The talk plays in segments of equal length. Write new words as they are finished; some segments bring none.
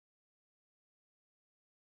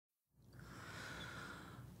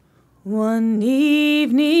One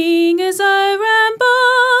evening as I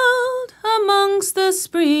rambled amongst the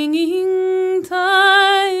springing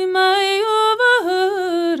thyme, I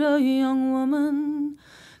overheard a young woman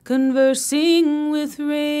conversing with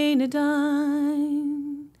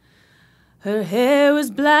Reynadine. Her hair was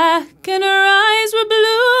black and her eyes were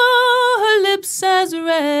blue, her lips as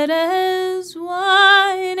red as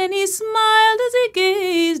wine, and he smiled as he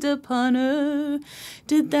gazed upon her,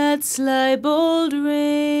 did that sly bold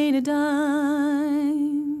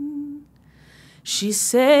Reynadine. She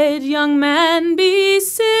said, "Young man, be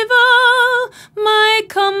civil, my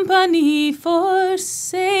company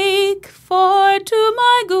forsake, for to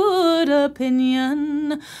my good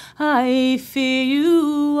opinion I fear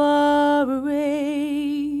you are a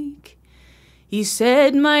rake." He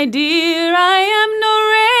said, "My dear, I am no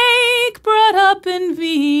rake, brought up in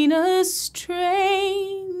Venus'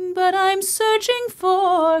 train, but I'm searching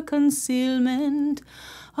for concealment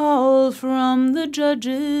all from the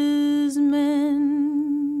judge's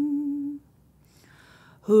men."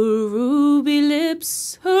 Her ruby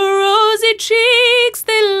lips, her rosy cheeks,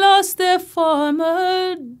 they lost their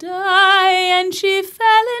former dye, and she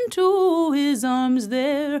fell into his arms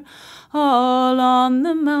there, all on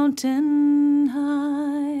the mountain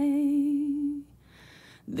high.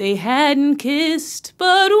 They hadn't kissed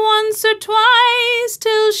but once or twice,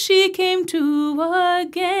 till she came to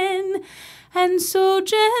again, and so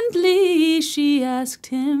gently she asked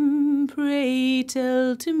him, "Pray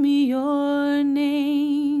tell to me your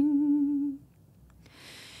name."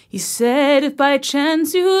 He said, "If by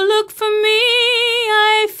chance you look for me,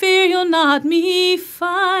 I fear you'll not me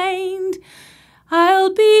find.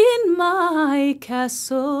 I'll be in my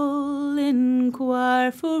castle,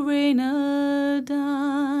 inquire for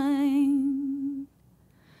Reynadine."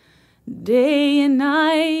 Day and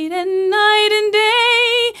night and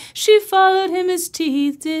day she followed him, his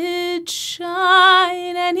teeth did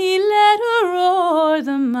shine, and he led her o'er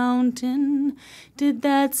the mountain, did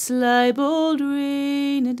that sly bold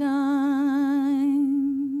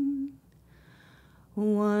Reynadine.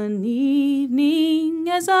 One evening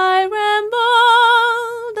as I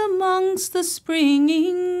rambled amongst the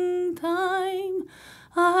springing thyme,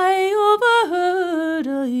 I overheard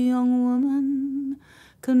a young woman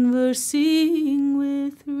conversing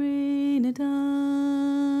with